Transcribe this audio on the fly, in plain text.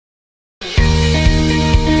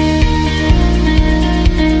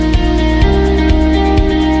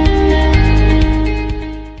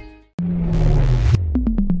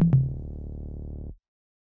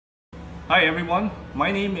Hi everyone,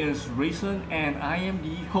 my name is Rayson and I am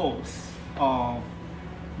the host of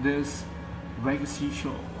this legacy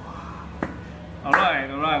show. Alright.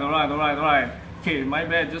 Okay, my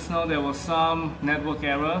bad, just now there was some network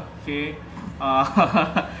error. Okay,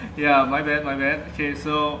 yeah, my bad. Okay,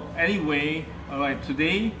 so anyway, alright,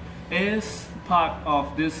 today is part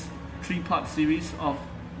of this three-part series of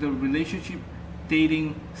the relationship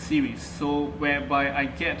dating series. So whereby I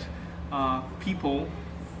get people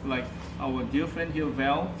like our dear friend here,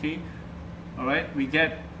 Val. Okay, all right. We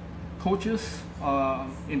get coaches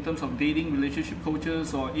in terms of dating, relationship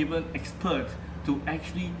coaches, or even experts to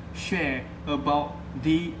actually share about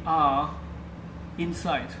their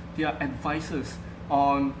insight, their advices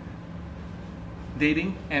on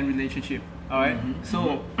dating and relationship. All right.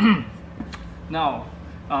 So now.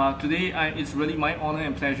 Today it's really my honor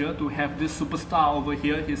and pleasure to have this superstar over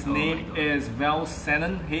here. His name is Val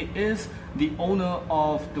Senan. He is the owner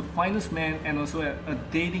of The Finest Man and also a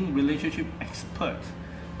dating relationship expert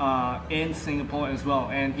in Singapore as well.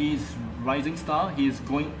 And he's rising star. He is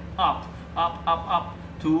going up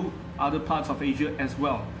to other parts of Asia as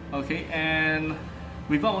well. Okay, and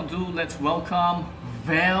without ado, let's welcome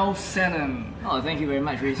Val Senan. Oh, thank you very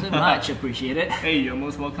much, Rayson. Much appreciated. Hey, you're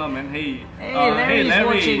most welcome, man. Hey, Larry's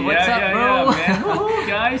watching. What's up, bro? Yeah, man. Woo-hoo,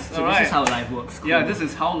 guys. So this is how life works. Cool. Yeah, this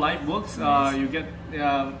is how life works. Nice. You get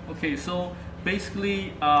okay. So basically,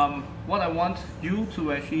 what I want you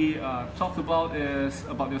to actually talk about is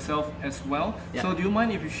about yourself as well. Yeah. So do you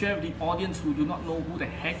mind if you share with the audience who do not know who the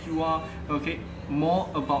heck you are? Okay, more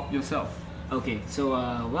about yourself. Okay, so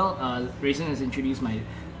Rayson has introduced my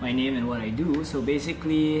name and what I do. So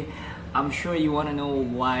basically, I'm sure you want to know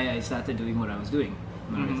why I started doing what I was doing.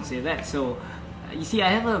 I'm right to say that. So you see, I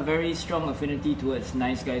have a very strong affinity towards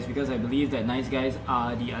nice guys because I believe that nice guys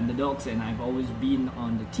are the underdogs, and I've always been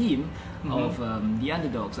on the team of the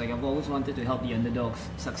underdogs. Like I've always wanted to help the underdogs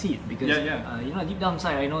succeed because you know, deep down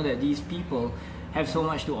inside, I know that these people have so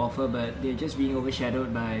much to offer, but they're just being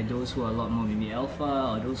overshadowed by those who are a lot more maybe alpha,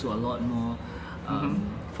 or those who are a lot more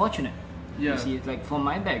fortunate. Yeah. You see, like from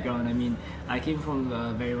my background, I mean, I came from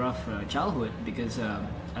a very rough childhood because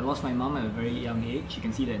I lost my mom at a very young age. You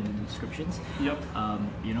can see that in the descriptions. Yep.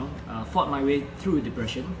 You know, fought my way through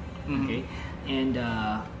depression. Okay, and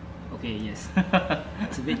okay, yes,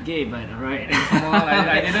 it's a bit gay, but alright. Come on,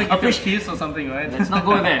 I didn't give you a kiss or something, right? Let's not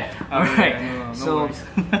go there. Alright. No So. worries.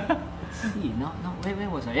 See, where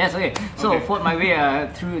was I? Yes, okay. So fought my way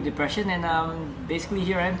through depression, and basically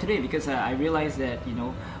here I am today because I realized that, you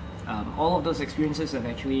know, all of those experiences have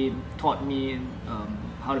actually taught me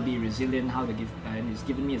how to be resilient, how to give, and it's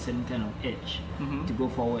given me a certain kind of edge to go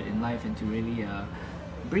forward in life and to really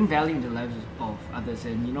bring value in the lives of others.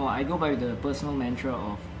 And you know, I go by the personal mantra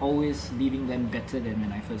of always leaving them better than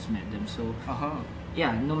when I first met them. So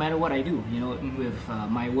yeah, no matter what I do, you know, with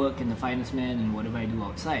my work in The Finest Man and whatever I do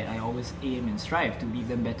outside, I always aim and strive to leave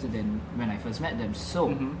them better than when I first met them. So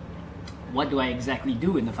what do I exactly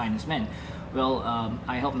do in The Finest Man? Well,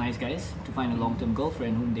 I help nice guys to find a long-term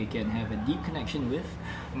girlfriend whom they can have a deep connection with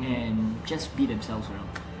and just be themselves around.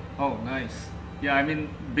 Oh, nice. Yeah, I mean,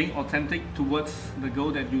 being authentic towards the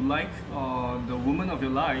girl that you like or the woman of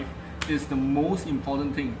your life is the most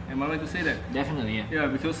important thing. Am I right to say that? Definitely, yeah. Yeah,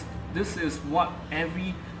 because this is what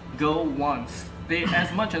every girl wants. They,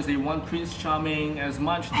 as much as they want Prince Charming, as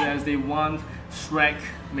much as they want Shrek,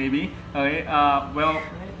 maybe. Okay, well,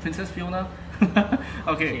 Princess Fiona.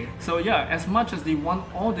 Okay, so yeah, as much as they want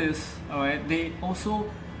all this, alright, they also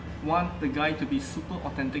want the guy to be super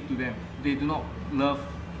authentic to them. They do not love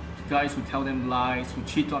guys who tell them lies, who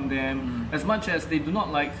cheat on them. As much as they do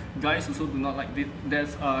not like, guys also do not like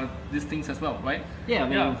there's these things as well, right? Yeah, I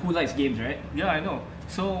mean, who likes games, right? Yeah, I know.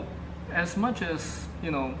 So as much as,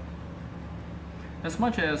 you know, as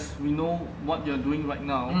much as we know what you're doing right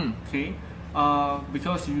now, okay,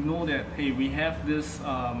 because you know that, hey, we have this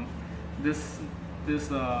this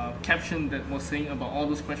caption that was saying about all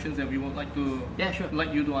those questions that we would like to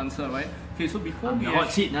like you to answer, right? Okay, so before we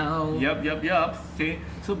hot seat now. Yep. Okay,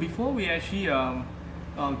 so before we actually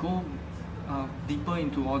go deeper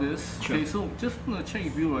into all this, okay, so just want to check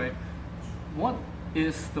with you, right? What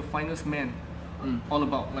is The Finest Man all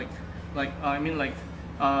about? Like I mean, like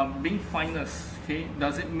being finest. Okay,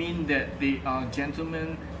 does it mean that they are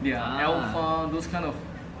gentlemen, they are alpha, those kind of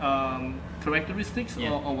characteristics,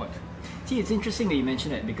 or what? See, it's interesting that you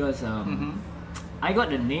mentioned that because I got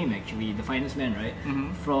the name actually, The Finest Man, right,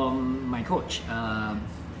 from my coach.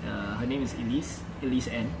 Her name is Elise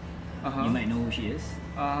N. You might know who she is.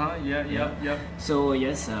 Yeah. So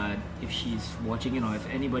yes, if she's watching in or if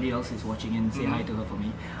anybody else is watching in, say hi to her for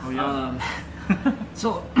me. Oh yeah.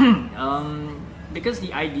 So because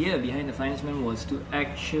the idea behind the Finest Man was to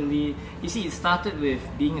actually, you see, it started with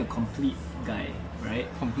being a complete guy, right?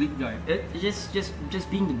 Complete guy.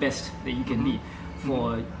 Just being the best that you can be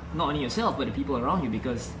for not only yourself but the people around you,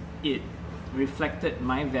 because it reflected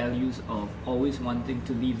my values of always wanting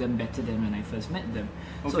to leave them better than when I first met them.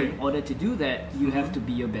 So Okay. in order to do that, you have to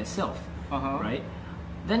be your best self, right?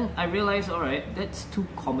 Then I realized, all right, that's too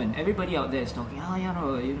common. Everybody out there is talking,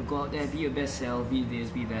 go out there, be your best self, be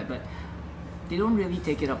this, be that, but they don't really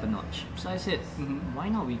take it up a notch. So I said, why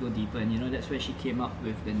not we go deeper? And that's where she came up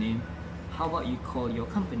with the name. How about you call your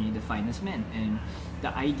company the Finest Man? And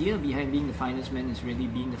the idea behind being the Finest Man is really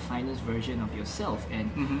being the finest version of yourself, and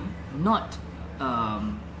not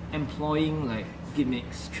employing like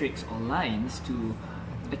gimmicks, tricks, or lines to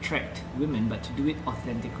attract women, but to do it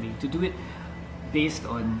authentically, to do it based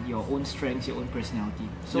on your own strengths, your own personality.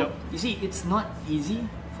 So you see, it's not easy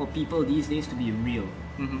for people these days to be real.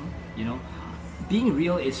 Being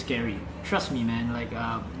real is scary. Trust me, man. Like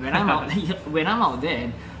when I'm out, when I'm out there,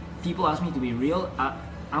 and people ask me to be real,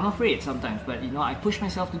 I'm afraid sometimes. But I push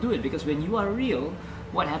myself to do it, because when you are real,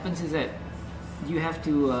 what happens is that you have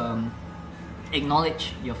to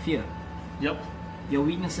acknowledge your fear, your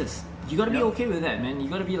weaknesses. You gotta be okay with that, man. You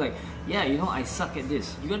gotta be like, I suck at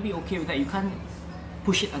this. You gotta be okay with that. You can't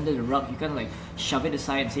push it under the rug. You can't like shove it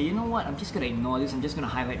aside and say, you know what, I'm just gonna ignore this. I'm just gonna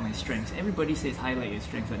highlight my strengths. Everybody says highlight your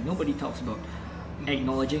strengths, but nobody talks about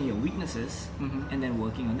acknowledging your weaknesses and then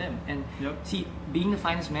working on them. And see, being the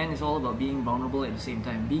Finest Man is all about being vulnerable at the same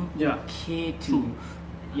time. Being okay to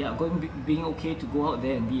being okay to go out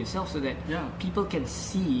there and be yourself, so that people can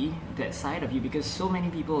see that side of you. Because so many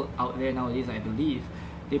people out there nowadays, I believe,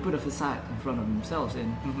 they put a facade in front of themselves,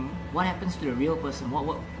 and what happens to the real person?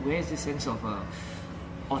 Where is the sense of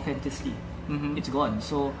authenticity? It's gone.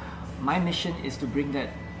 So my mission is to bring that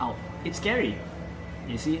out. It's scary.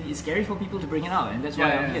 You see, it's scary for people to bring it out, and that's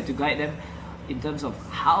why I'm here to guide them in terms of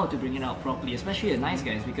how to bring it out properly, especially the nice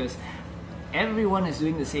guys, because everyone is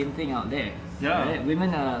doing the same thing out there. Right?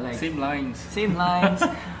 Women are like same lines, same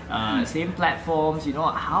platforms.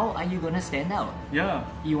 How are you gonna stand out?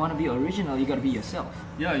 You want to be original, you gotta be yourself.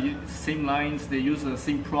 Same lines. They use the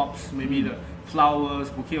same props, maybe the flowers,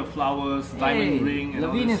 bouquet of flowers, diamond ring. And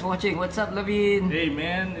Levine is watching. What's up, Levine? Hey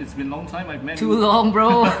man, it's been a long time I've met Too you. long,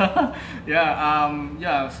 bro.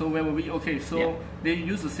 So where were we? Okay, so they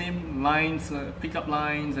use the same lines, pickup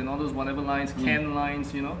lines and all those whatever lines, can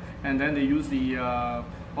lines, and then they use the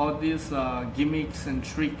all these gimmicks and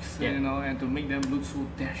tricks, and to make them look so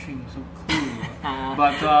dashing, so cool.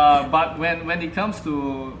 But when it comes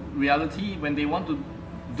to reality, when they want to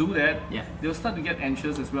do that, they'll start to get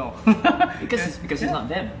anxious as well. because it's not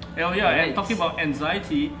them. And talking about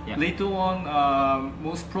anxiety, later on,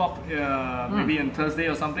 most maybe on Thursday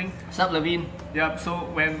or something. What's up, Levine? So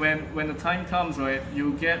when the time comes, right,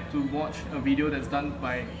 you get to watch a video that's done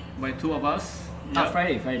by two of us.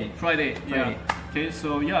 Friday. Okay,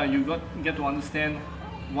 so you get to understand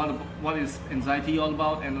what is anxiety all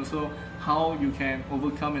about, and also how you can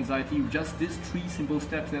overcome anxiety with just these 3 simple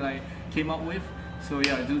steps that I came up with. So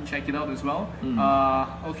do check it out as well.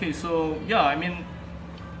 Okay, so I mean,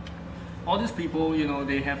 all these people,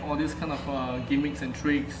 they have all these kind of gimmicks and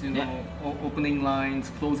tricks, opening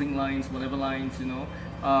lines, closing lines, whatever lines,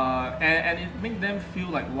 and it makes them feel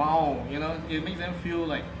like wow, it makes them feel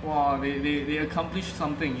like wow, they accomplished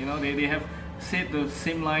something, they have said the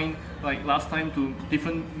same line like last time to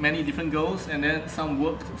many different girls, and then some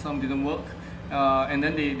worked, some didn't work, and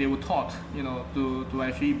then they were taught, to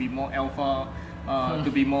actually be more alpha.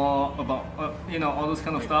 To be more about all those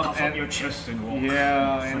kind of stuff, puff up your chest and walk.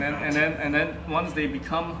 And then once they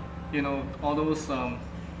become all those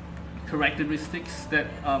characteristics that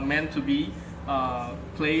are meant to be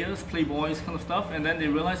players, playboys kind of stuff, and then they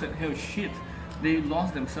realize that shit, they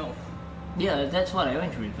lost themselves. That's what I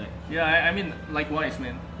went through, in fact. I mean, likewise,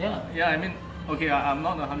 man. I mean, okay, I'm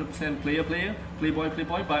not 100%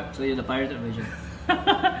 playboy, but so you're the pirated version.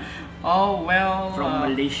 Oh well. From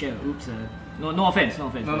Malaysia. Oops. No offense.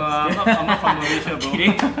 No, I'm not from Malaysia, bro.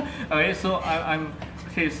 Kidding. Okay,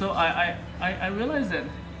 so I realized that,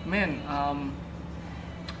 man,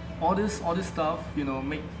 all this stuff,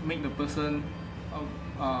 make the person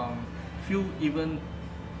feel even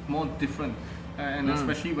more different, and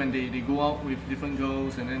especially when they go out with different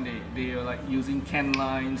girls, and then they are like using can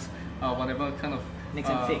lines, whatever kind of. Makes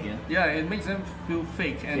them fake, it makes them feel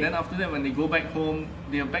fake, and then after that, when they go back home,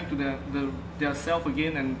 they are back to their self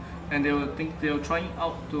again, and they will trying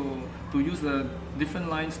out to use the different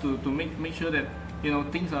lines to make sure that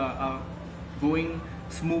things are going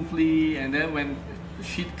smoothly, and then when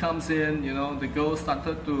shit comes in, you know, the girl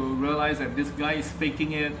started to realize that this guy is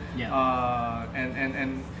faking it,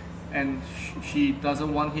 and she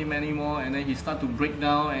doesn't want him anymore, and then he start to break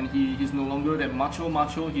down, and he's no longer that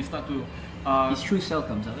macho. He start to his true self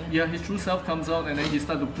comes out. yeah, his true self comes out, and then he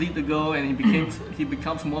start to plead the girl, and he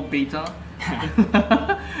becomes more beta.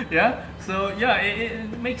 Yeah, so yeah,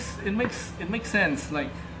 it makes sense, like,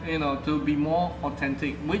 you know, to be more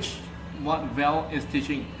authentic, which what Val is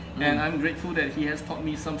teaching, and I'm grateful that he has taught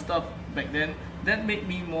me some stuff back then that made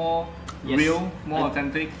me more real, more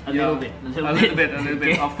authentic. A little bit.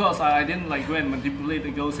 Okay. Of course, I didn't like go and manipulate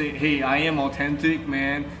the girl, say, hey, I am authentic,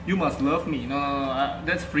 man, you must love me. No,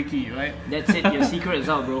 that's freaky, right? That's it, your secret is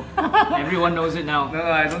out, bro. Everyone knows it now. No,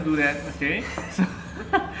 I don't do that. Okay. So,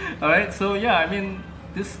 all right. So yeah, I mean,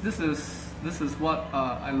 this is what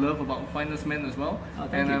I love about Finest Men as well,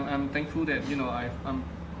 thank you. I'm thankful that, you know, I'm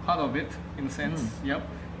part of it in a sense. Yep.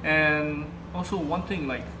 And also one thing,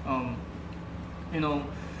 like, you know,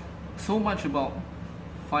 so much about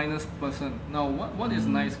finest person. Now, what is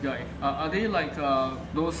nice guy? Are they like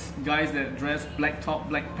those guys that dress black top,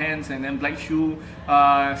 black pants, and then black shoe,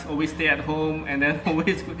 always stay at home, and then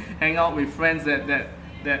always hang out with friends that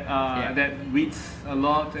reads a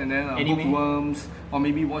lot, and then bookworms, or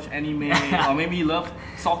maybe watch anime, or maybe love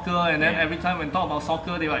soccer, and then every time when talk about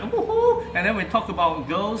soccer, they're like, woohoo! And then when talk about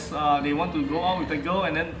girls, they want to go out with the girl,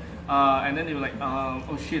 and then they were like,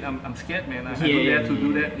 oh shit, I'm scared, man. I don't dare to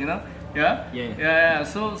do that, you know? Yeah.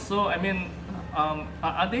 So I mean,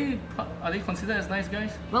 are they considered as nice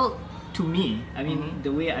guys? Well, to me, I mean,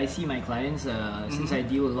 the way I see my clients, since I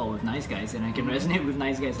deal a lot with nice guys, and I can resonate with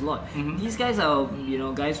nice guys a lot. These guys are, you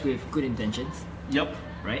know, guys with good intentions. Yep.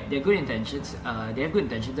 Right? They're good intentions. They have good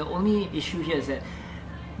intentions. The only issue here is that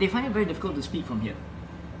they find it very difficult to speak from here,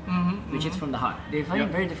 which is from the heart. They find it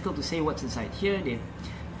very difficult to say what's inside here. They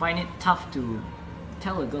find it tough to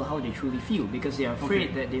tell a girl how they truly feel, because they are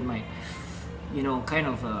afraid that they might, you know, kind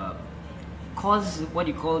of cause, what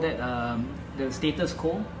do you call that, the status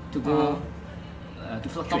quo to go to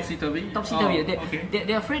fluctuate. Topsy-turvy.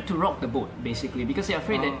 They're afraid to rock the boat, basically, because they're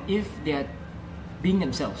afraid that if they're being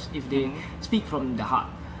themselves, if they speak from the heart,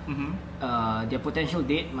 their potential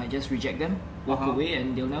date might just reject them, walk away,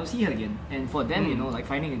 and they'll never see her again. And for them, you know, like,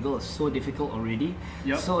 finding a girl is so difficult already.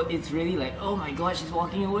 So it's really like, oh my god, she's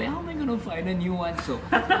walking away, how am I gonna find a new one? So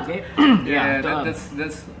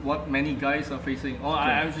that's what many guys are facing. Or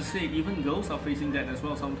I should say, even girls are facing that as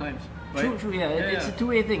well sometimes. Right? True. It's a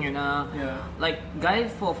two-way thing, and like,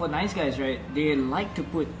 guys, for nice guys, right? They like to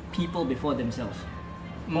put people before themselves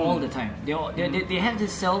all the time. They have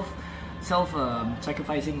this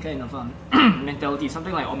self-sacrificing kind of mentality,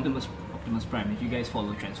 something like Optimus Prime, if you guys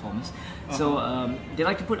follow Transformers. So they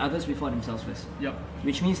like to put others before themselves first. Yep.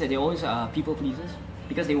 Which means that they always are people pleasers,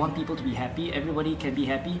 because they want people to be happy. Everybody can be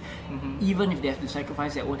happy. Even if they have to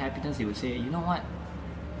sacrifice their own happiness, they would say, you know what,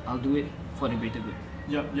 I'll do it for the greater good.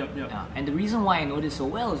 Yep. And the reason why I know this so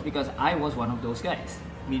well is because I was one of those guys.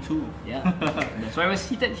 Me too. Yeah. That's why I was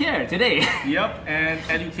seated here today. Yep, and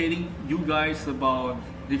educating you guys about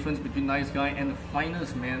difference between nice guy and the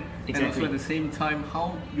finest man, and also at the same time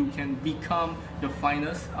how you can become the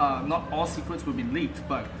finest. Not all secrets will be leaked,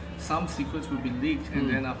 but some secrets will be leaked, and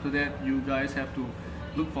then after that you guys have to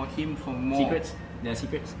look for him for more secrets. There are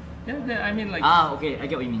secrets. Yeah, I mean, like, okay, I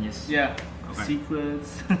get what you mean. Yes. Yeah,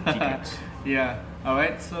 secrets. Yeah. All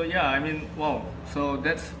right. So yeah, I mean, wow. So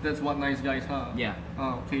that's what nice guys are. Yeah.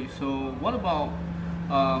 Okay. So what about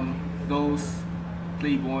those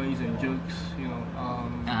playboys and jerks? You know,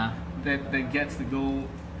 that gets the goal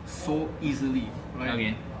so easily, right?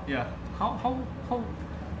 Okay. Yeah. How?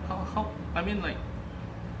 I mean, like,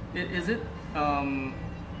 is it how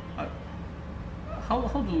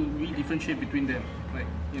do we differentiate between them? Like,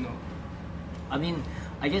 you know. I mean,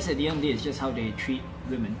 I guess at the end of the day, it's just how they treat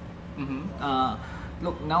women.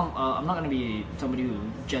 Look, now I'm not going to be somebody who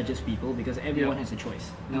judges people, because everyone has a choice.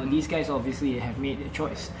 Now, these guys obviously have made their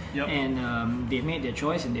choice, and they've made their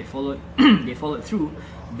choice, and they followed they followed through.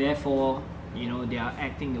 Therefore, you know, they are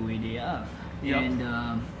acting the way they are. And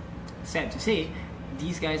sad to say,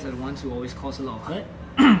 these guys are the ones who always cause a lot of hurt,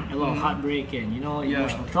 a lot of heartbreak, and, you know,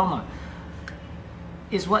 emotional trauma.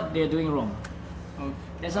 Is what they're doing wrong.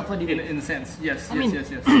 That's up for debate. In a sense, yes.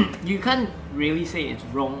 Yes. You can't really say it's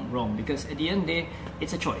wrong, because at the end of the day,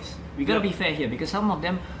 it's a choice. We gotta be fair here, because some of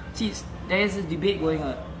them, see, there's a debate going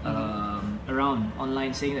around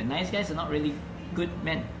online saying that nice guys are not really good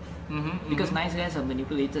men, because nice guys are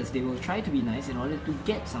manipulators. They will try to be nice in order to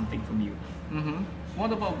get something from you.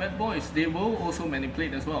 What about bad boys? They will also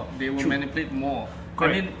manipulate as well. They will manipulate more. I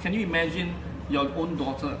mean, can you imagine your own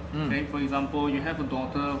daughter. Okay, for example, you have a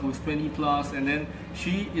daughter who's 20 plus, and then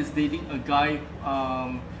she is dating a guy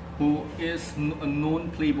who is a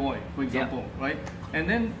known playboy, for example, right? And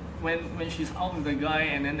then when she's out with the guy,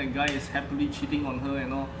 and then the guy is happily cheating on her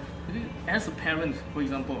and all, as a parent, for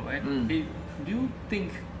example, right? Hey, do you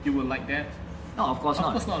think you will like that? No, of course not.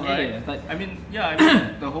 Of course not, right? Yeah, but I mean,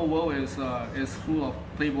 the whole world is full of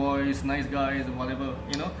playboys, nice guys, and whatever,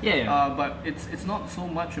 you know. But it's not so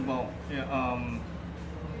much about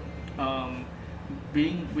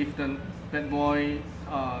being with the bad boy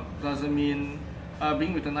doesn't mean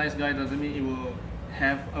being with a nice guy doesn't mean it will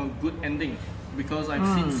have a good ending. Because I've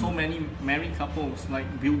seen so many married couples, like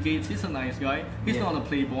Bill Gates, he's a nice guy. He's not a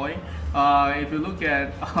playboy. If you look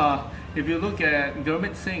at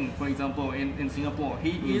Gurmit Singh, for example, in Singapore,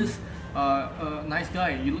 he is a nice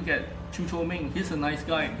guy. You look at Chu Cho Ming, he's a nice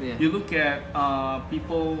guy. You look at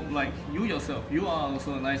people like you yourself, you are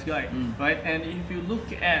also a nice guy, right? And if you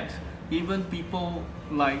look at even people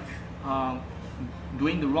like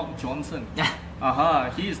Dwayne The Rock Johnson,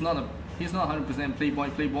 he's not 100% playboy,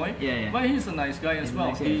 but he's a nice guy as well.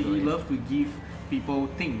 Nice he loves to give people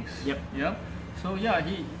things. Yeah. So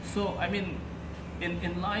I mean,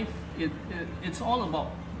 in life, it's all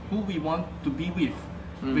about who we want to be with,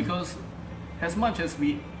 because as much as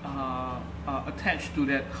we are attached to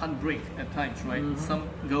that heartbreak at times, right? Some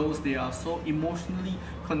girls, they are so emotionally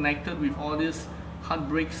connected with all this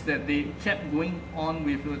heartbreaks that they kept going on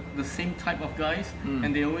with the same type of guys,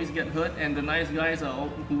 and they always get hurt, and the nice guys are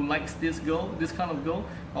who likes this kind of girl,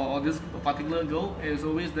 or this particular girl, is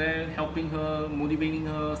always there helping her, motivating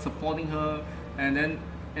her, supporting her, and then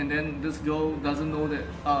this girl doesn't know that,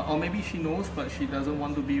 or maybe she knows but she doesn't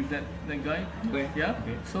want to be with that guy.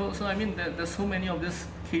 So I mean, there's so many of these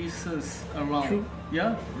cases around. True.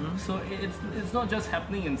 So it's not just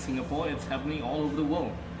happening in Singapore, it's happening all over the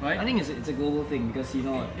world, right? I think it's a global thing, because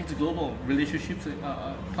it's global. Relationships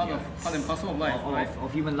are part and parcel of life, right?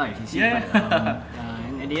 Of human life, you see. But,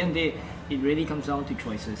 and at the end of the day, it really comes down to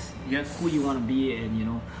choices. Yes. Who you want to be,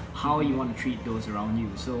 and how you want to treat those around you.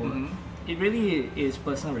 So it really is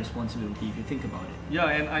personal responsibility if you think about it.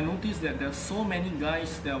 And I noticed that there's so many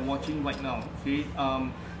guys that are watching right now. Okay,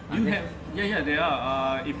 there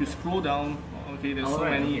are. If you scroll down, okay, there's so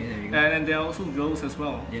many, and there are also girls as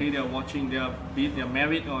well. Okay, they are watching. Be it they're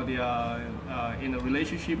married, or they are in a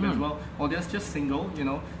relationship as well, or they're just single.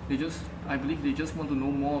 I believe they just want to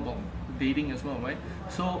know more about dating as well, right?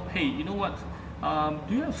 So hey, you know what?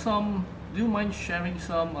 Do you mind sharing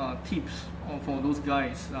some tips for those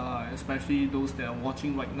guys, especially those that are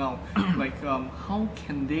watching right now? Like how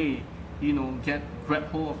can they,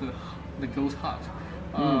 grab hold of the girl's heart?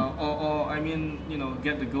 Or I mean,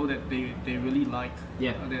 get the girl that they really like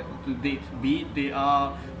to date. Be it they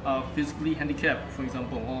are physically handicapped, for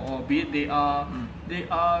example, or be it they are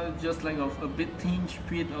just like a bit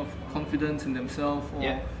bit of confidence in themselves,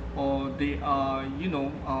 or they are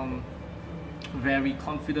very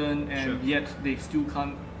confident, and yet they still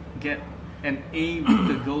can't get an A with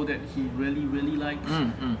the girl that he really likes,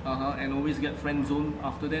 and always get friend zoned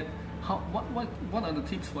after that. What are the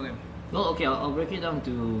tips for them? Well, okay, I'll break it down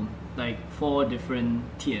to like 4 different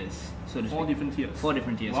tiers, so to speak. 4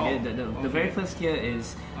 different tiers. Wow. Okay, the very first tier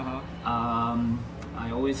is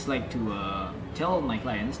I always like to tell my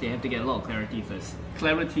clients they have to get a lot of clarity first.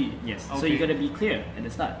 Clarity. Yes. Okay. So you gotta be clear at the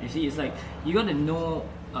start. You see, it's like you gotta know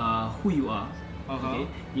who you are. Okay,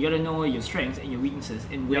 you gotta know your strengths and your weaknesses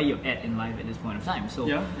and where you're at in life at this point of time. So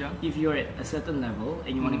if you're at a certain level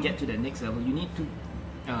and you want to get to that next level, you need to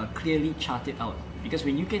clearly chart it out, because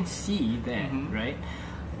when you can see that, right,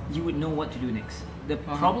 you would know what to do next. The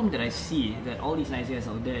problem that I see that all these nice guys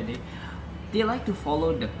out there, they like to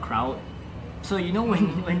follow the crowd. So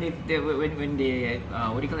when they what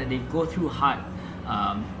do you call it? They go through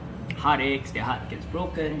heartaches, their heart gets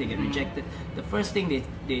broken, they get rejected. The first thing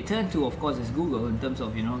they turn to, of course, is Google in terms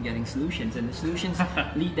of getting solutions, and the solutions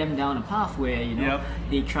lead them down a path where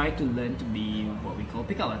they try to learn to be what we call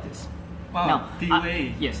pickup artists. Wow, now,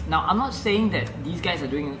 yes. Now, I'm not saying that these guys are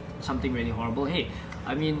doing something really horrible. Hey,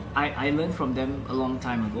 I mean, I learned from them a long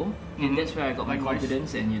time ago, and that's where I got my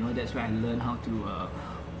confidence, and that's where I learned how to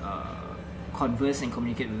converse and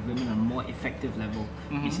communicate with women on a more effective level.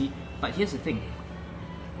 You see, but here's the thing: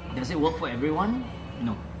 does it work for everyone?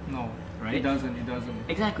 No, right? It doesn't.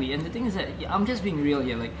 Exactly, and the thing is that I'm just being real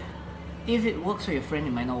here. Like, if it works for your friend,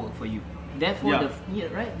 it might not work for you. Therefore,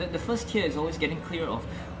 the first tier is always getting clear of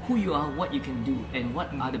who you are, what you can do, and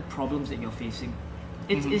what are the problems that you're facing.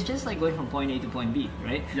 It's just like going from point A to point B,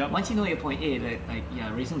 right? Once you know your point A, like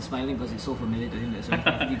Raisin's smiling because it's so familiar to him. That's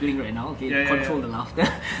what he's doing right now. Okay, control the laughter.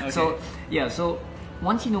 So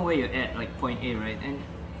once you know where you're at, like point A, right? And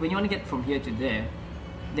when you want to get from here to there,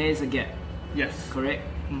 there is a gap. Yes. Correct?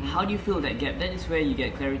 How do you fill that gap? That is where you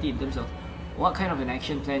get clarity in terms of what kind of an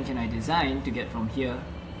action plan can I design to get from here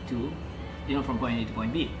to, from point A to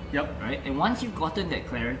point B. Yep. Right? And once you've gotten that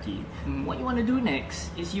clarity, what you want to do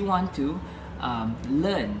next is you want to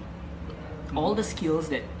learn all the skills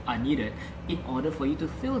that are needed in order for you to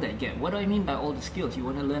fill that gap. What do I mean by all the skills? You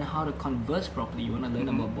want to learn how to converse properly. You want to learn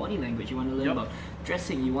about body language. You want to learn about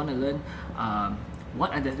dressing. You want to learn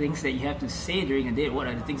what are the things that you have to say during a date. What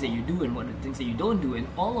are the things that you do and what are the things that you don't do. And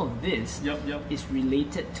all of this is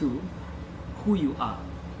related to who you are.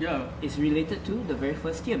 Yeah. It's related to the very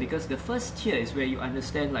first tier, because the first tier is where you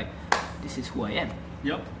understand, like, this is who I am.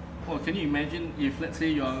 Yep. Well, can you imagine if, let's say,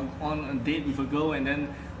 you're on a date with a girl, and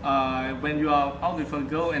then when you are out with a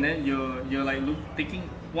girl, and then you're like taking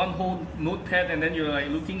one whole notepad, and then you're like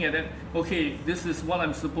looking at it. Okay, this is what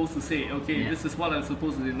I'm supposed to say. Okay, this is what I'm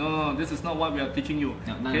supposed to say. No, this is not what we are teaching you.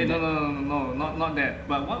 Okay, no, not that.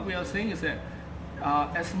 But what we are saying is that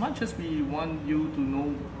as much as we want you to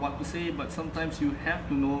know what to say, but sometimes you have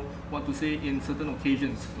to know what to say in certain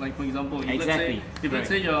occasions. Like, for example, if let's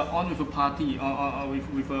say you're on with a party or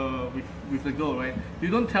with a girl, right? You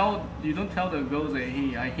don't tell the girls that,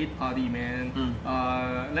 hey, I hate party, man.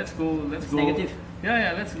 Let's go. Negative.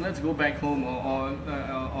 Yeah, let's go back home,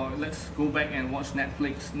 or let's go back and watch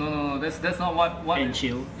Netflix. No, that's not what. And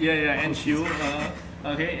chill. Yeah, and chill.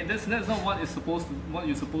 Okay, that's not what you're supposed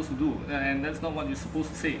to do, and that's not what you're supposed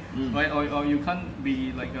to say, right? Or you can't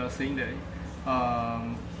be like saying that.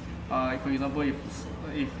 For example,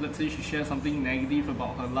 if let's say she shares something negative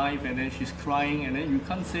about her life, and then she's crying, and then you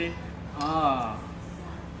can't say,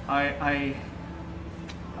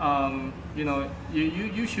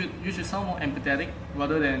 you should sound more empathetic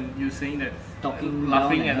rather than you saying that,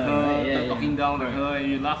 laughing at her, talking down at her, and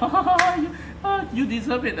you laugh. You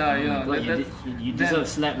deserve it. You deserve a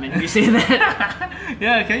slap, man. If you say that.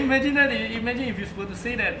 Yeah, can you imagine that? Imagine if you were to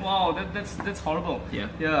say that. Wow, that's horrible. Yeah.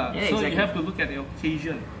 So exactly. You have to look at the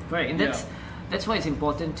occasion. Right, and that's why it's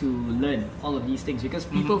important to learn all of these things, because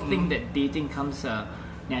people think that dating comes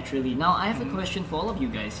naturally. Now, I have a question for all of you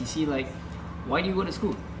guys. You see, like, why do you go to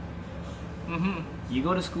school? You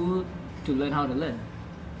go to school to learn how to learn.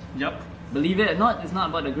 Yep. Believe it or not, it's not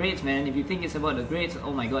about the grades, man. If you think it's about the grades,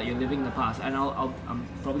 oh my god, you're living in the past. And I'm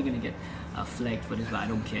probably gonna get flagged for this, but I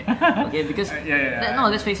don't care. Okay, because no,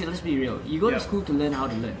 let's face it, let's be real. You go to school to learn how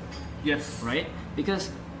to learn. Yes. Right? Because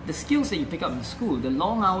the skills that you pick up in school, the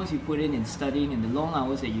long hours you put in studying, and the long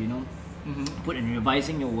hours that you put in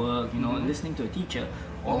revising your work, listening to a teacher,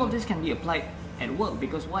 all of this can be applied at work.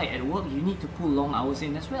 Because why? At work you need to pull long hours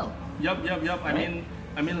in as well. Yep. Right?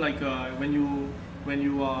 I mean, like when you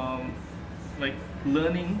like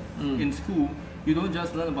learning in school, you don't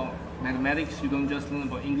just learn about mathematics, you don't just learn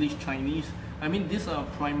about English, Chinese. I mean, these are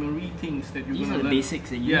primary things that you're going to learn. These are the basics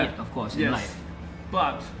that you need, of course, in life.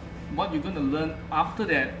 But what you're going to learn after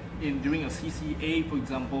that, during a CCA, for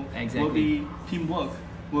example, will be teamwork,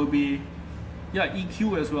 will be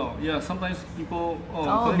EQ as well. Yeah, sometimes people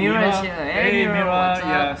Mira, hey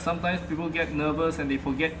Mira, sometimes people get nervous and they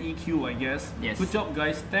forget EQ, I guess. Yes. Good job,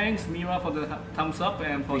 guys. Thanks, Mira, for the thumbs up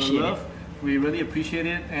and for the love. We really appreciate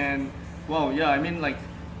it. And wow, I mean, like,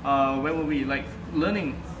 where were we? Like,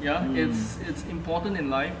 learning. It's important in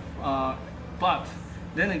life. But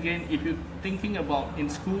then again, if you're thinking about in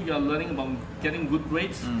school, you're learning about getting good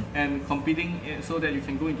grades and competing so that you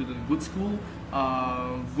can go into the good school,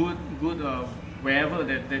 good wherever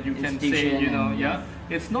that you can say,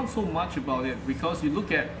 It's not so much about it, because you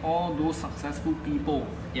look at all those successful people.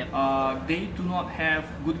 They do not have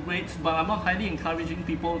good grades, but I'm not highly encouraging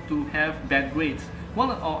people to have bad grades,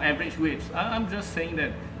 or average grades. I'm just saying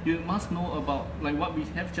that you must know about, like what we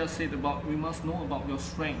have just said about, we must know about your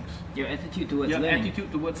strengths, your attitude towards your learning,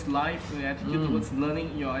 attitude towards life, your attitude towards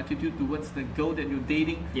learning, your attitude towards the girl that you're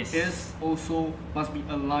dating is also must be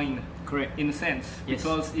aligned. Correct. In a sense,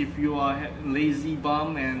 because if you are lazy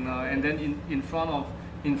bum and then in front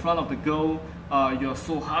of the girl, you're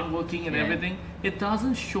so hardworking and everything, it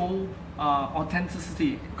doesn't show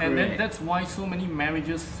authenticity. Correct. And then that's why so many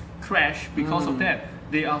marriages crash because of that.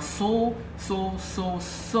 They are so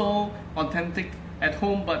authentic at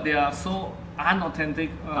home, but they are so unauthentic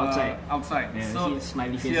outside. Yeah, so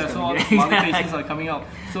smiley faces so smiley faces are coming out.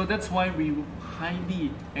 So that's why we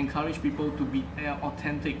highly encourage people to be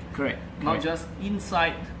authentic. Correct. Not just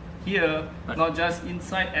inside here, not just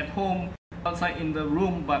inside at home, outside in the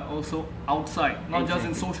room, but also outside. Not just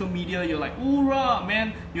in social media, you're like, hoorah,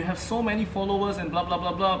 man, you have so many followers and blah blah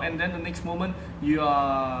blah blah, and then the next moment you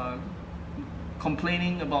are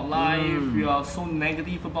complaining about life. You are so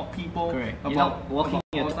negative about people. Correct. About, You're not walking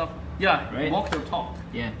about your all talk. stuff. Yeah, Right? walk your talk.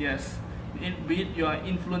 Yeah. Yes. Be it you are an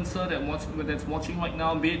influencer that's watching right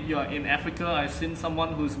now, be it you are in Africa. I've seen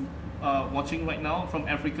someone who's watching right now from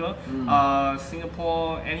Africa,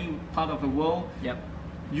 Singapore, any part of the world. Yep.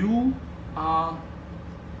 You are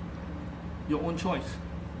your own choice.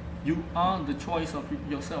 You are the choice of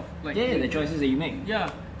yourself. Like Yeah, the choices that you make. yeah,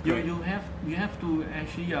 Correct. you have to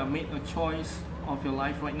actually make a choice of your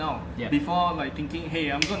life right now. Yeah. Before like thinking,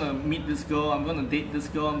 hey, I'm gonna meet this girl, I'm gonna date this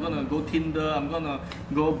girl, I'm gonna go Tinder, I'm gonna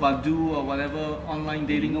go Badoo or whatever online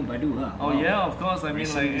dating. No Badu, huh? Oh Wow. yeah, of course. I mean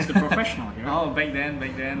It's like the professional here. Oh, back then.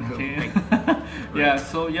 Okay. Right.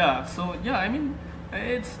 So yeah. I mean,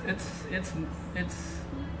 it's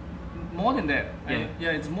more than that.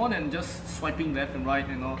 Yeah. It's more than just swiping left and right.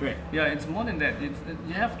 Correct. Yeah, it's more than that.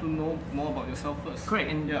 You have to know more about yourself first. Correct,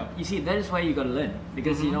 and yeah. you see that is why you got to learn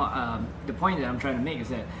because you know the point that I'm trying to make is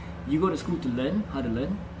that you go to school to learn how to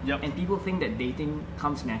learn, Yep. and people think that dating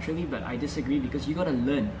comes naturally, but I disagree because you got to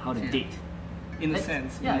learn how to date. In a Like,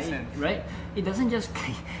 sense. yeah, in a sense. right. It doesn't just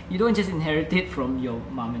you don't just inherit it from your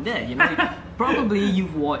mom and dad. You know, probably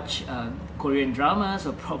you've watched Korean dramas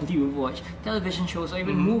or probably you've watched television shows or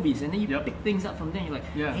even movies, and then you Yep. pick things up from there. You're like,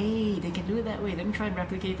 Yeah. hey, they can do it that way. Let me try and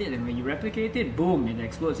replicate it. And when you replicate it, boom, it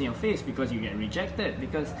explodes in your face because you get rejected.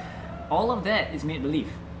 Because all of that is made believe.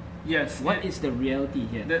 Yes. What is the reality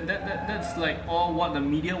here? That's like all what the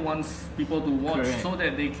media wants people to watch, Correct. so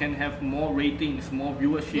that they can have more ratings, more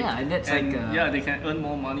viewership. Yeah, and that's like, yeah, they can earn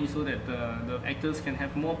more money so that the actors can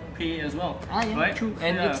have more pay as well. Yeah, right? true.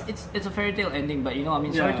 And yeah. it's a fairy tale ending, but you know, I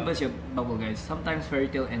mean, sorry Yeah. to burst your bubble, guys. Sometimes fairy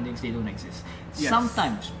tale endings they don't exist. Yes.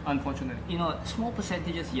 Sometimes, Unfortunately. you know, small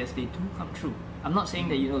percentages, yes, they do come true. I'm not saying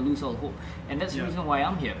that you know lose all hope, and that's the Yeah. reason why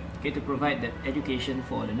I'm here, okay, to provide that education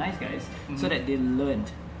for the nice guys, so that they learn.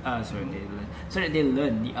 So that they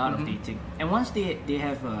learn the art of dating, and once they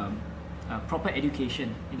have proper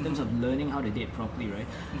education in terms of learning how to date properly, right?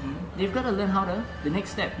 They've got to learn how to. The next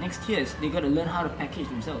step, next year is they got to learn how to package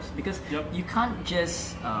themselves because Yep. you can't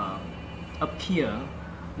just appear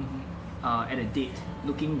at a date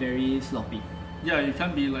looking very sloppy. Yeah, you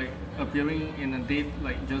can't be like appearing in a date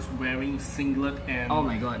like just wearing singlet and Oh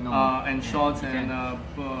my God, no. and Yeah, shorts you and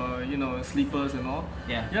can't. you know, slippers and all.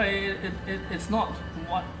 Yeah. Yeah, it's not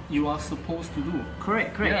what you are supposed to do.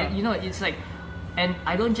 Correct. Yeah. And, you know, it's like, and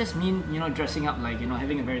I don't just mean you know dressing up like you know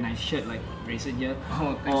having a very nice shirt like Grayson here,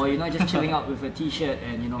 Oh, thanks. or you know just chilling out with a t-shirt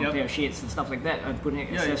and you know Yep. a pair of shades and stuff like that, and putting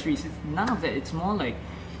Yeah, accessories. It's none of that. It's more like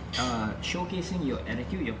showcasing your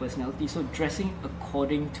attitude, your personality. So dressing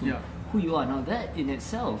according to Yeah. who you are. Now that in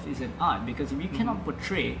itself is an art because if you cannot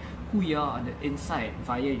portray who you are on the inside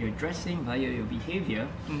via your dressing, via your behavior,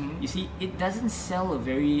 you see, it doesn't sell a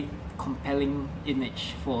very compelling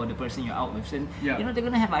image for the person you're out with. And Yeah. you know they're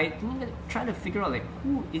gonna have try to figure out like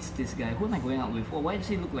who is this guy? Who am I going out with? Or why does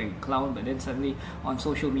he look like a clown? But then suddenly on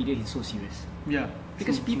social media he's so serious. Yeah.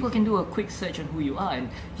 Because True, people true. can do a quick search on who you are, and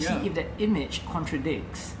you Yeah. see if that image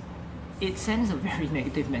contradicts, it sends a very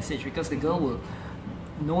negative message because the girl will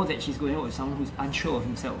know that she's going out with someone who's unsure of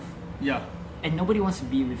himself. Yeah. And nobody wants to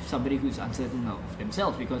be with somebody who's uncertain of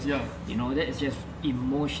themselves because Yeah. you know that is just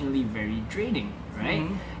emotionally very draining, right?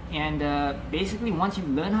 And basically, once you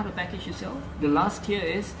learn how to package yourself, the last tier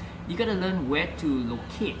is you gotta learn where to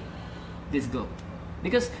locate this girl.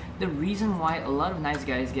 Because the reason why a lot of nice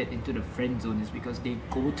guys get into the friend zone is because they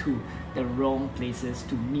go to the wrong places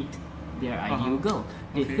to meet their ideal girl.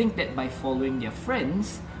 They Okay. think that by following their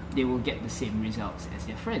friends, they will get the same results as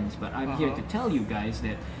their friends. But I'm here to tell you guys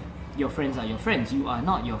that your friends are your friends. You are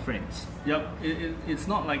not your friends. Yep, it's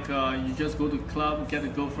not like you just go to club, get a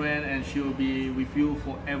girlfriend, and she will be with you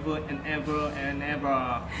forever and ever and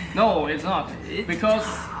ever. No, it's not.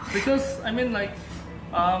 Because I mean like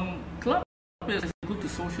club is good to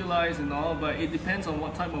socialize and all, but it depends on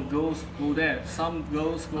what type of girls go there. Some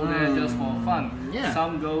girls go there just for fun. yeah.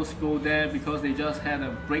 Some girls go there because they just had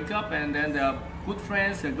a breakup and then their good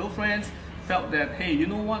friends, their girlfriends felt that hey, you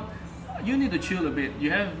know what? You need to chill a bit.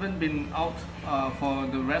 You haven't been out for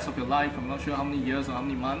the rest of your life. I'm not sure how many years or how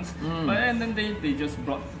many months. But and then they just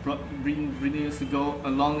bring this girl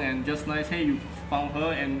along and just nice. Hey, you found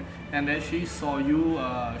her and then she saw you.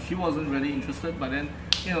 She wasn't really interested, but then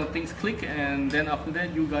you know things click and then after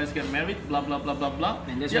that you guys get married. Blah blah blah blah blah.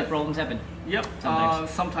 And that's where problems happen. Yep.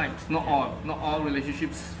 Sometimes, not all. Not all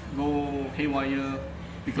relationships go haywire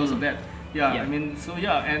because of that. Yeah, Yeah. I mean, so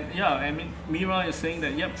yeah, I mean, Mira is saying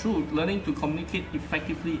that, yep, true, learning to communicate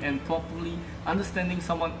effectively and properly understanding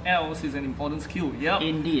someone else is an important skill. Yep.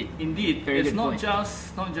 Indeed. Indeed. Very it's good not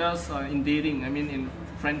point. just in dating. I mean, in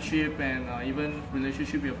friendship and even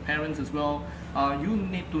relationship with your parents as well, you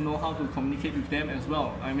need to know how to communicate with them as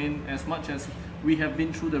well. I mean, as much as we have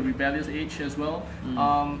been through the rebellious age as well,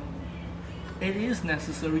 it is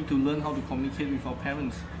necessary to learn how to communicate with our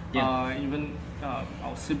parents, even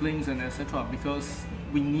our siblings and etc. because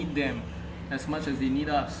we need them as much as they need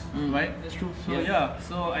us, right? That's true. So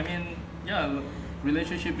so I mean,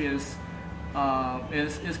 relationship is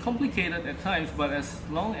complicated at times, but as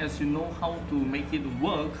long as you know how to make it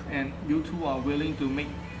work and you two are willing to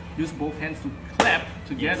use both hands to clap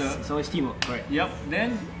together. Yes, it's always teamwork, correct. Yep.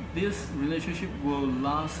 Then this relationship will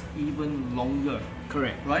last even longer.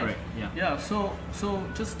 Correct. Right. Correct. Yeah. Yeah. So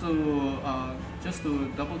just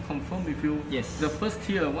to double confirm with you. Yes. The first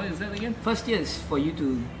tier, what is that again? First year is for you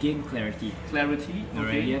to gain clarity. Clarity. Okay.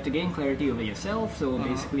 Alright, you have to gain clarity over yourself. So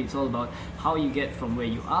basically, it's all about how you get from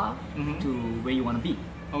where you are to where you want to be.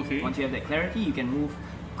 Okay. Once you have that clarity, you can move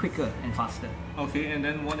quicker and faster. Okay. And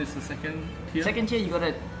then what is the second tier? Second tier, you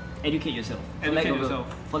gotta educate yourself. Educate yourself.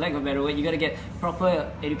 For lack of a better word, you gotta get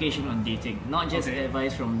proper education on dating, not just Okay.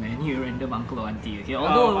 advice from any random uncle or auntie. Okay,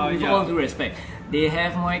 although with all due respect, they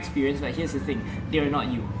have more experience. But here's the thing: they are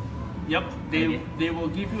not you. Yep, they will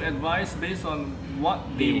give you advice based on what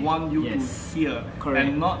they want you to hear, Correct.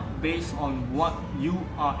 and not based on what you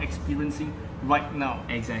are experiencing right now.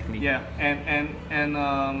 Exactly. Yeah, and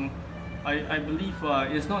I believe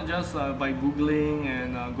it's not just by googling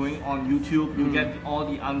and going on YouTube you get all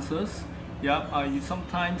the answers. Yeah,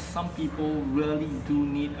 sometimes some people really do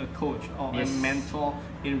need a coach or a mentor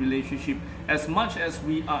in relationship. As much as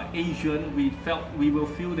we are Asian, we will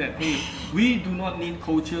feel that hey, we do not need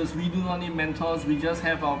coaches, we do not need mentors. We just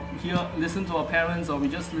have listen to our parents, or we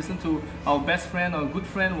just listen to our best friend or good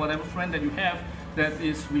friend, whatever friend that you have that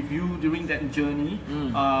is with you during that journey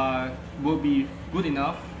will be good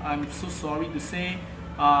enough. I'm so sorry to say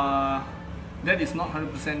that is not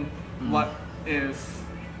 100%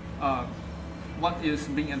 what is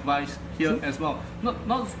being advised here as well.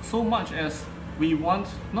 Not so much as we want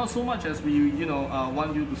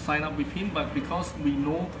you to sign up with him, but because we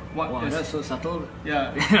know what is. That's so subtle.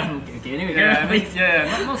 Yeah. Okay. Anyway,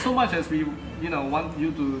 Not so much as we want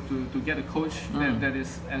you to get a coach that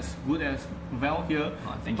is as good as Val here.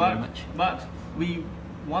 Thank you very much. But we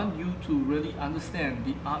want you to really understand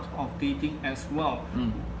the art of dating as well.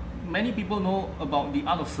 Many people know about the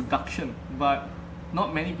art of seduction, but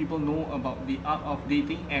not many people know about the art of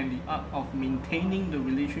dating and the art of maintaining the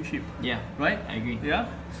relationship. Yeah. Right? I agree. Yeah.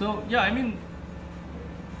 So yeah, I mean,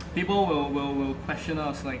 people will question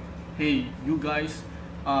us like, hey, you guys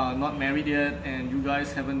are not married yet, and you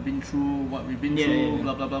guys haven't been through what we've been through,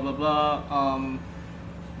 blah blah blah blah blah.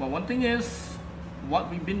 But one thing is, what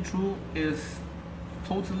we've been through is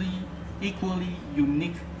totally equally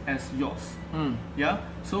unique as yours. Yeah,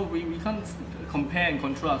 so we can't compare and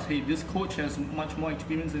contrast. Hey, this coach has much more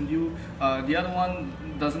experience than you, the other one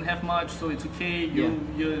doesn't have much, so it's okay.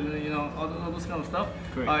 You know, all those kind of stuff.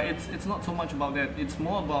 It's not so much about that. It's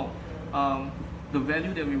more about the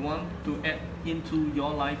value that we want to add into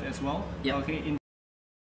your life as well. Okay,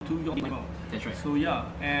 into your life as well. That's right. So yeah,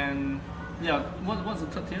 and yeah, what's the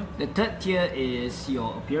third tier? The third tier is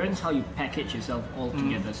your appearance, how you package yourself all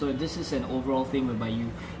together. So this is an overall thing whereby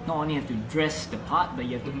you not only have to dress the part, but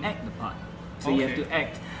you have to act the part. So you have to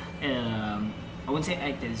act, I wouldn't say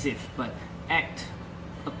act as if, but act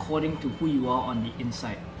according to who you are on the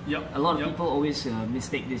inside. A lot of people always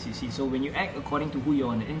mistake this, you see. So when you act according to who you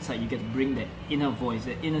are on the inside, you get to bring that inner voice,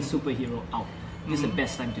 that inner superhero out. This is the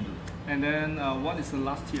best time to do it. And then what is the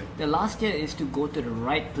last tier? The last tier is to go to the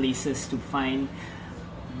right places to find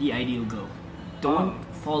the ideal girl. Don't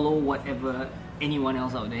follow whatever anyone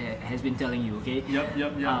else out there has been telling you, okay?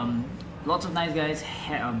 Lots of nice guys,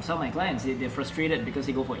 some of my clients, they're frustrated because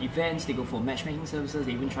they go for events, they go for matchmaking services,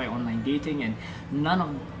 they even try online dating, and none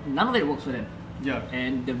of it works for them.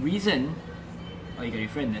 And the reason, you got your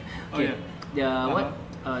friend there. Okay.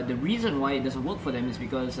 The reason why it doesn't work for them is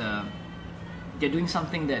because they're doing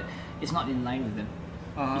something that is not in line with them.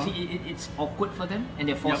 You see, it's awkward for them, and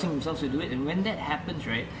they're forcing themselves to do it. And when that happens,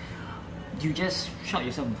 right, you just shot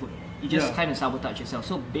yourself in the foot. You just kind of sabotage yourself.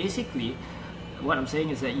 So basically, what I'm saying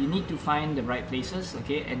is that you need to find the right places,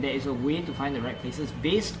 okay? And there is a way to find the right places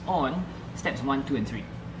based on steps 1, 2, and 3.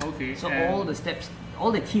 Okay. So all the steps,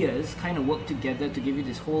 all the tiers, kind of work together to give you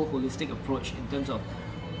this whole holistic approach in terms of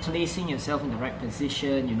placing yourself in the right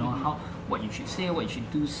position. You know what you should say, what you should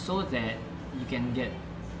do, so that you can get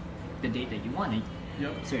the date that you want. And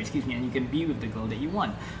you can be with the girl that you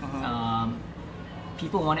want.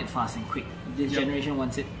 People want it fast and quick. This generation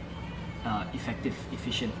wants it effective,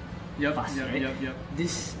 efficient, fast.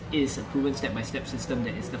 This is a proven step-by-step system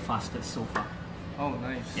that is the fastest so far. Oh,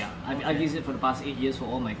 nice. Yeah, Okay. I've used it for the past 8 years for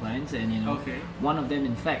all my clients, and you know, Okay. one of them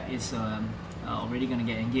in fact is already gonna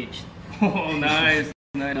get engaged. Oh, nice.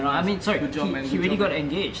 Nice. No, I mean, sorry, Good job, man. he Good really job, got man.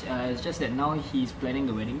 engaged. It's just that now he's planning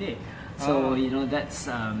the wedding day. So you know, that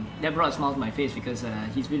brought a smile to my face because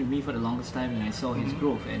he's been with me for the longest time, and I saw his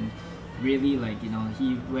growth. And really, like, you know,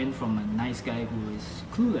 he went from a nice guy who is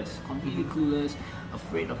clueless, completely clueless,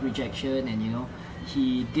 afraid of rejection, and you know,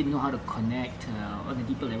 he didn't know how to connect on a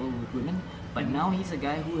deeper level with women. But now he's a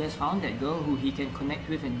guy who has found that girl who he can connect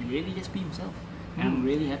with and really just be himself. And I'm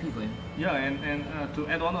really happy for him. Yeah, and to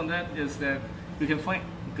add on that is that you can find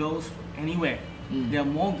girls anywhere. There are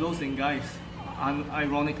more girls than guys.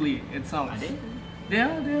 Ironically, it sounds. Are they?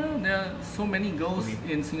 There are so many girls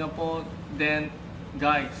in Singapore than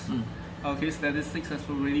guys. Okay, statistics has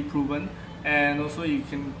already proven, and also you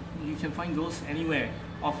can find girls anywhere,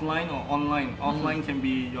 offline or online. Offline can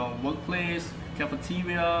be your workplace,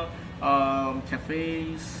 cafeteria,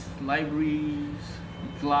 cafes, libraries,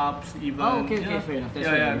 clubs, even. Oh, okay, fair enough. That's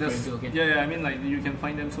what you're referring to, okay. Yeah. I mean, like you can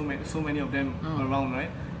find them so many of them around, right?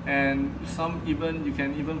 And some even you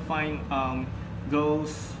can even find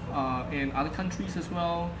girls in other countries as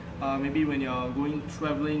well. Maybe when you're going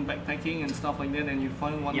traveling, backpacking and stuff like that, and you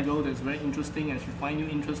find one girl that's very interesting, and she find you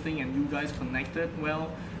interesting, and you guys connected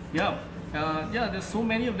well. Yeah. There's so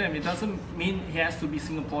many of them. It doesn't mean he has to be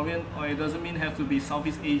Singaporean, or it doesn't mean have to be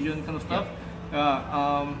Southeast Asian kind of stuff.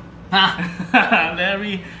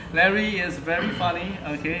 Larry is very funny.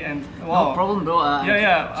 Okay, and wow. No problem, bro.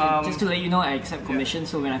 Just to let you know, I accept commission.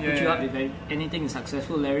 So when I put you up, if anything is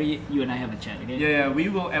successful, Larry, you and I have a chat. Okay. Yeah, we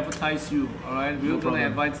will advertise you. All right, we're gonna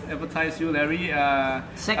advertise you, Larry.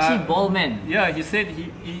 Sexy bald man. Yeah, he said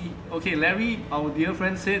okay, Larry, our dear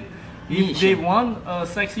friend said, if they want a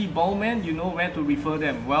sexy bald man, you know where to refer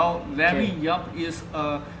them. Well, Larry Yup is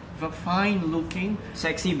a fine-looking,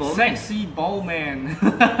 sexy bald man.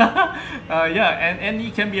 And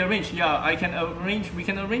he can be arranged. Yeah, we can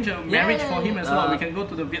arrange a marriage for him as well. We can go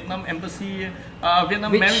to the Vietnam embassy,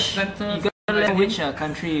 Vietnam marriage center. You gotta let which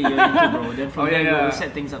country you're into, bro. Then from there we'll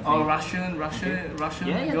set things up for you. Russian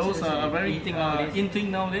girls are very in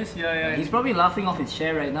thing nowadays. Yeah. He's probably laughing off his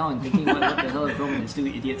chair right now and thinking, what the hell is wrong with these two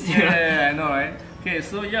idiots? Yeah, I know, right? Okay,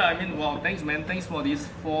 so yeah, I mean, wow, thanks, man. Thanks for these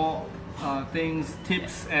 4 things,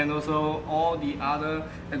 tips, and also all the other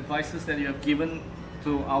advices that you have given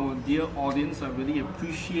to our dear audience. I really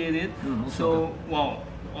appreciate it. So wow,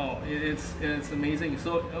 it's amazing.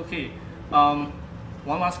 So okay,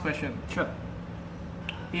 one last question. Sure.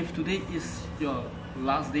 If today is your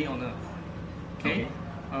last day on earth, okay,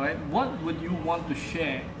 all right, what would you want to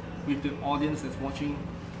share with the audience that's watching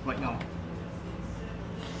right now?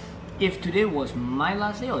 If today was my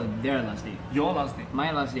last day or their last day? Your last day.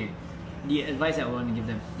 My last day. The advice I want to give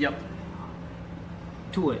them. Yep.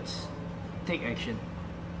 2 words. Take action.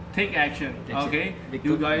 Take action. That's okay. it.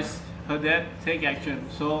 You guys heard that? Take action.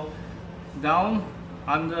 So down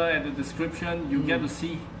under at the description, you get to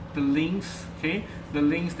see the links. Okay. The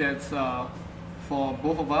links that's for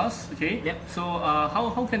both of us. Okay. Yep. So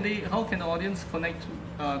how can the audience connect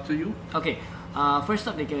to you? Okay. First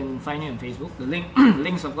up, they can find you on Facebook. The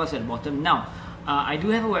links of course at the bottom. Now, I do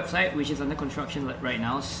have a website which is under construction right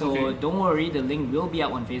now, so don't worry, the link will be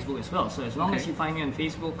up on Facebook as well. So as long as you find me on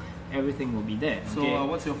Facebook, everything will be there. So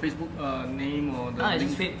what's your Facebook name or the link?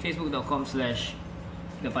 It's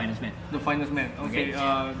facebook.com/The Finest Man. The Finest Man. Okay.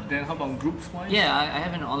 Then how about groups wise? Yeah, I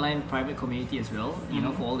have an online private community as well. You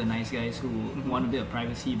know, for all the nice guys who want a bit of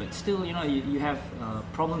privacy, but still, you know, you have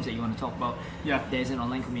problems that you want to talk about. Yeah. There's an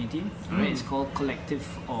online community. Right? It's called Collective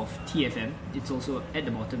of TFM. It's also at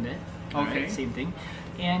the bottom there. Okay. Right, same thing.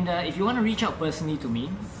 And if you want to reach out personally to me,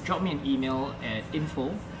 drop me an email at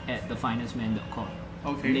info@thefinestman.com.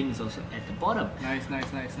 Okay. Link is also at the bottom. Nice.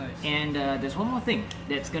 And there's one more thing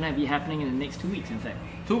that's gonna be happening in the next 2 weeks, in fact.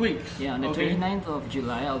 2 weeks? Yeah, on the 29th of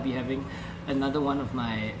July, I'll be having another one of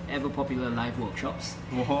my ever popular live workshops.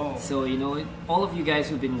 Whoa. So, you know, all of you guys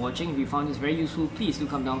who've been watching, if you found this very useful, please do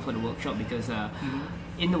come down for the workshop, because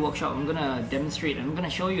in the workshop, I'm gonna demonstrate, I'm gonna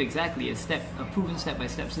show you exactly a proven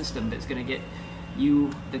step-by-step system that's gonna get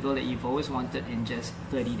you the girl that you've always wanted in just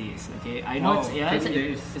 30 days. Okay, I know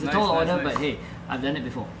it's a tall order, but hey, I've done it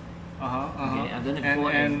before. Okay, I've done it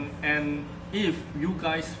before. And if you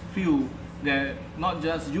guys feel that not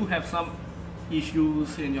just you have some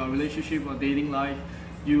issues in your relationship or dating life,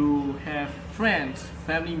 you have friends,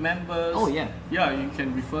 family members. Oh yeah. Yeah, you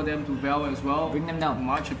can refer them to Val as well. Bring them down.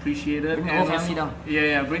 Much appreciated. Bring the whole family down.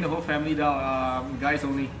 Yeah, bring the whole family down. Guys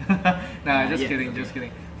only. Nah, just kidding.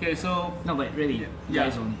 Okay, so. No, but really,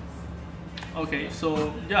 guys only. Okay,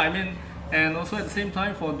 so yeah, I mean, And also at the same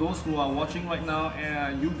time, for those who are watching right now,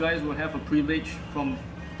 you guys will have a privilege from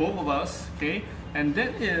both of us, okay? And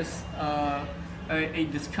that is a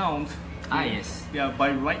discount. Yes. Yeah,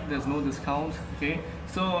 by right there's no discount, okay?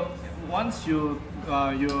 So once you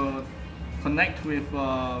connect with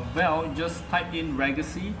Val, just type in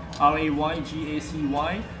Ragacy,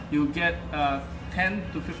 RAYGACY, you get 10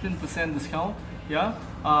 to 15% discount, yeah,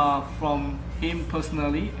 from him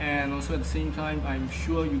personally, and also at the same time, I'm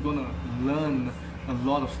sure you're gonna learn a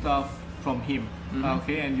lot of stuff from him,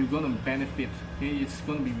 okay, and you're gonna benefit. Okay, it's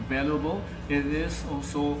gonna be valuable. It is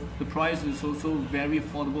also, the price is also very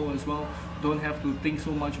affordable as well. Don't have to think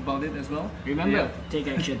so much about it as well. Remember, take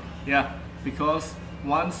action. Yeah, because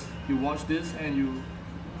once you watch this and you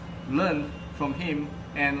learn from him,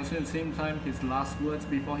 and also at the same time, his last words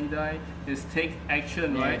before he died is take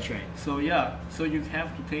action, right? That's right. So yeah, so you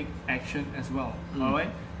have to take action as well. All right,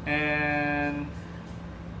 and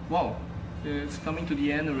wow, it's coming to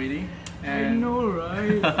the end already. And, I know,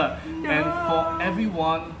 right? and for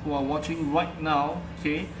everyone who are watching right now,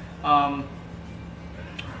 okay,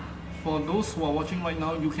 for those who are watching right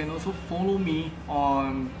now, you can also follow me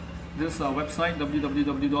on this website,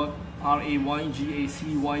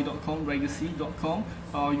 www.raygacy.com, ragacy.com.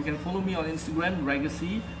 You can follow me on Instagram,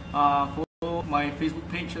 Ragacy. Follow my Facebook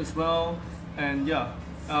page as well. And yeah,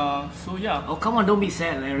 so yeah. Oh, come on, don't be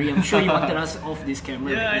sad, Larry. I'm sure you wanted us off this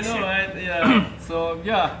camera. Yeah, I know, right? Yeah. So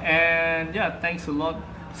yeah, and yeah, thanks a lot.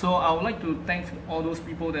 So I would like to thank all those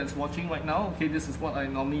people that's watching right now. Okay, this is what I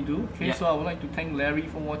normally do. Okay, Yeah. so I would like to thank Larry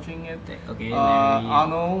for watching it. Okay, Larry,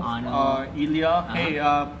 Arnold, Ilya. Hey,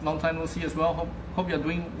 Uh-huh. long time no see as well. Hope you're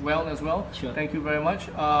doing well as well. Sure. Thank you very much.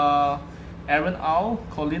 Aaron Au,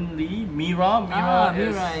 Colin Lee, Mira. Mira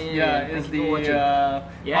is Mira, yeah. is Thank you for the watching.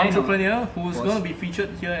 Yeah, I know. entrepreneur who's Of going to course. be featured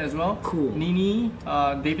here as well. Cool. Nini,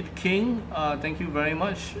 David King, thank you very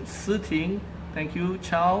much. Si Ting, thank you.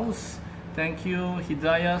 Charles, thank you.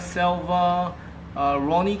 Hidayah Selva,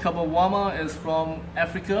 Ronnie Kabawama is from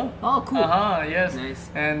Africa. Oh, cool. Yes. Nice.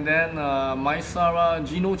 And then Maisara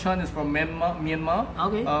Gino Chan is from Myanmar.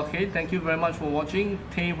 Okay. Okay, thank you very much for watching.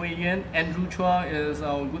 Tay Hui Yen, Andrew Chua is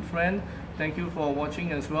our good friend. Thank you for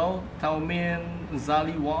watching as well. Tao Min,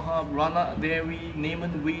 Zali Wahab, Rana Dewi,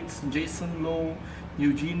 Naaman Weeds, Jason Low,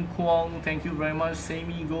 Eugene Kwong, thank you very much.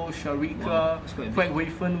 Sami Go, Sharika, Wow, that's quite Kwek Wei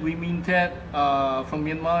Fen, Wee Min Ted from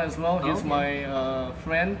Myanmar as well. He's Okay. my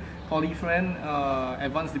friend, poly friend,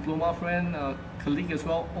 advanced diploma friend, colleague as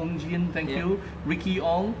well. Ong Jin, thank Yeah. you. Ricky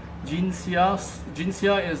Ong, Jin Xia. Jin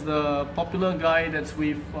Xia is the popular guy that's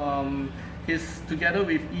with, he's together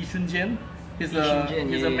with Yi Shun Jian. He's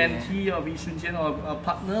a mentee of Yi Shun Jian, or a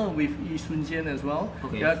partner with Yi Shun Jian as well.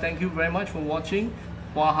 Okay. Yeah, thank you very much for watching.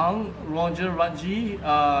 Hua Hang, Roger Raji,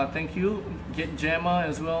 thank you. Get Gemma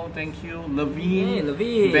as well, thank you. Levine, Hey,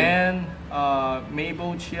 Levine. Ben,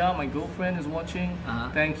 Mabel Chia, my girlfriend is watching.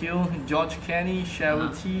 Thank you. George Kenny,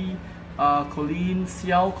 Charity, Colleen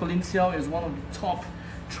Xiao. Colleen Xiao is one of the top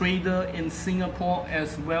trader in Singapore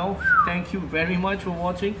as well. Thank you very much for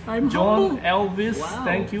watching. I'm John humbled. Elvis, Wow.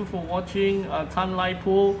 thank you for watching. Tan Lai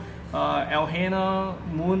Po, Elhena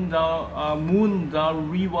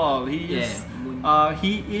Moondariwal.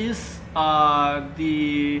 He is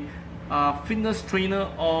the fitness trainer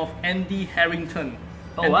of Andy Harrington.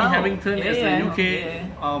 Oh, Andy wow. Harrington is Yeah, the I UK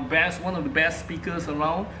know. one of the best speakers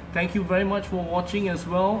around. Thank you very much for watching as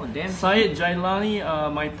well. Oh, damn. Syed Jailani,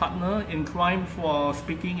 my partner in crime for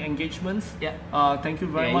speaking engagements. Yeah. Thank you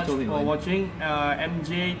very Yeah, he much told me for about it. watching.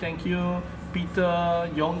 MJ, thank you. Peter,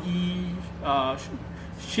 Yong Yi,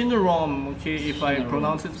 Shinnerom, okay, if I Shinnerom.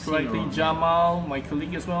 pronounce it correctly. Shinnerom, Jamal, my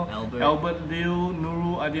colleague as well. Albert. Liu,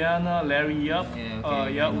 Nuru Adiana, Larry Yap, Yeah,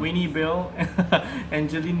 okay, I know. Winnie Bill,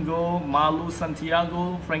 Angeline Go, Malu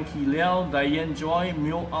Santiago, Frankie Liao, Diane Joy,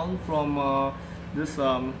 Myo Ang from this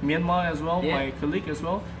Myanmar as well, Yeah. my colleague as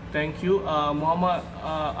well. Thank you. Muhammad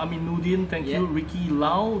Aminuddin, thank you. Yeah. Ricky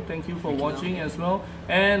Lau, thank you for Ricky watching Lau, yeah. as well.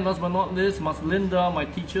 And last but not least, Mas Linda, my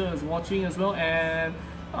teacher, is watching as well. And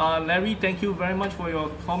Larry, thank you very much for your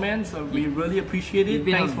comments. We really appreciate it. You've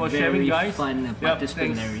been Thanks a for very sharing, guys. fun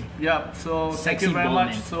participant, thanks. Larry. Yeah, so thank Sexy you very ball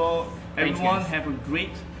much. man. So Thanks, everyone, guys. have a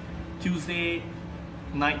great Tuesday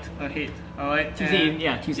night ahead. All right. Tuesday And-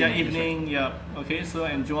 night, that's evening. Yeah. Okay. So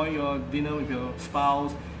enjoy your dinner with your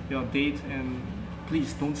spouse, your date, and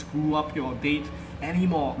please don't screw up your date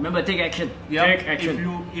anymore. Remember, take action. Yeah. Take action.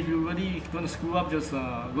 If you really gonna screw up, just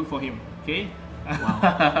look for him. Okay.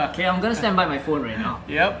 Wow. Okay, I'm gonna stand by my phone right now.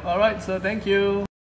 Yep. All right. So thank you.